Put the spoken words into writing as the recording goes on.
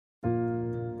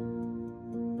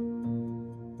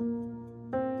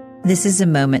This is a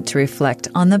moment to reflect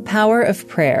on the power of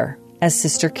prayer, as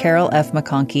Sister Carol F.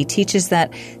 Mcconkie teaches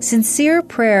that sincere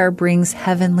prayer brings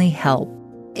heavenly help.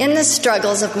 In the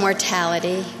struggles of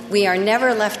mortality, we are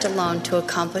never left alone to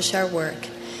accomplish our work,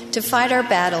 to fight our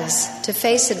battles, to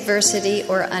face adversity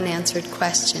or unanswered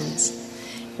questions.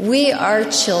 We are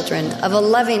children of a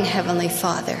loving Heavenly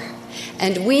Father,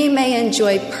 and we may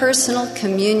enjoy personal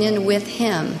communion with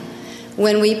Him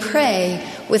when we pray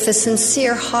with a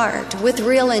sincere heart, with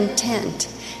real intent,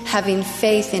 having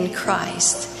faith in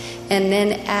Christ, and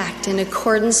then act in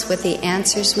accordance with the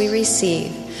answers we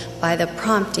receive by the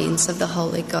promptings of the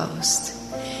Holy Ghost.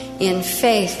 In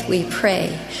faith we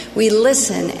pray, we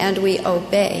listen and we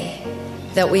obey,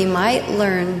 that we might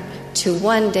learn to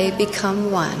one day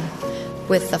become one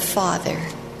with the Father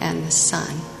and the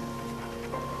Son.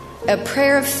 A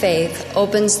prayer of faith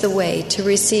opens the way to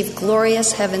receive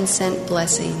glorious heaven-sent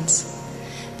blessings.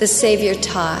 The Savior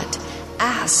taught,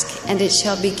 "Ask, and it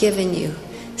shall be given you.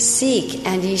 Seek,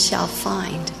 and ye shall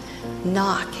find.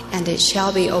 Knock, and it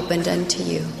shall be opened unto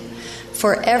you.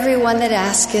 For everyone that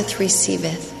asketh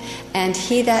receiveth, and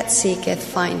he that seeketh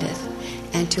findeth,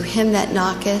 and to him that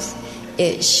knocketh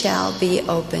it shall be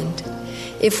opened."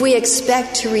 If we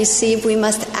expect to receive, we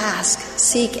must ask,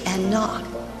 seek, and knock.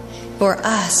 For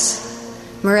us,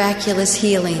 miraculous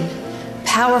healing,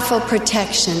 powerful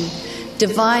protection,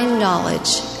 divine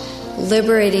knowledge,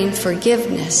 liberating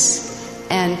forgiveness,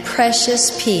 and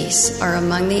precious peace are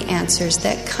among the answers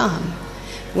that come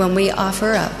when we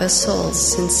offer up a soul's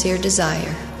sincere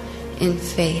desire in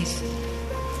faith.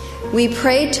 We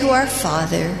pray to our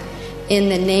Father in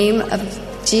the name of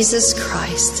Jesus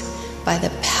Christ by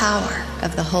the power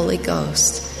of the Holy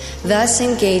Ghost, thus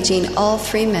engaging all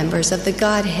three members of the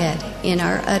Godhead in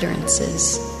our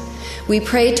utterances. We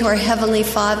pray to our Heavenly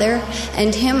Father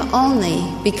and Him only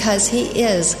because He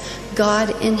is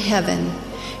God in heaven,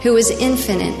 who is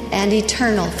infinite and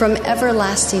eternal from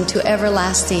everlasting to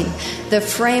everlasting, the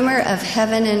framer of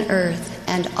heaven and earth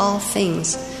and all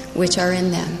things which are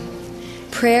in them.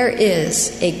 Prayer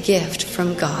is a gift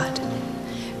from God.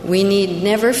 We need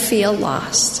never feel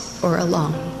lost or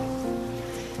alone.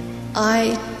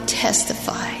 I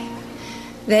testify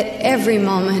that every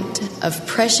moment of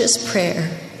precious prayer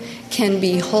can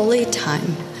be holy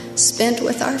time spent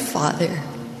with our Father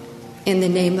in the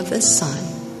name of the Son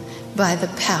by the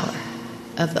power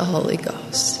of the Holy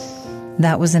Ghost.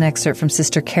 That was an excerpt from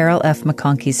Sister Carol F.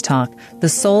 Mcconkie's talk, The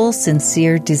Soul's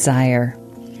Sincere Desire.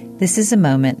 This is a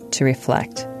moment to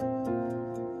reflect.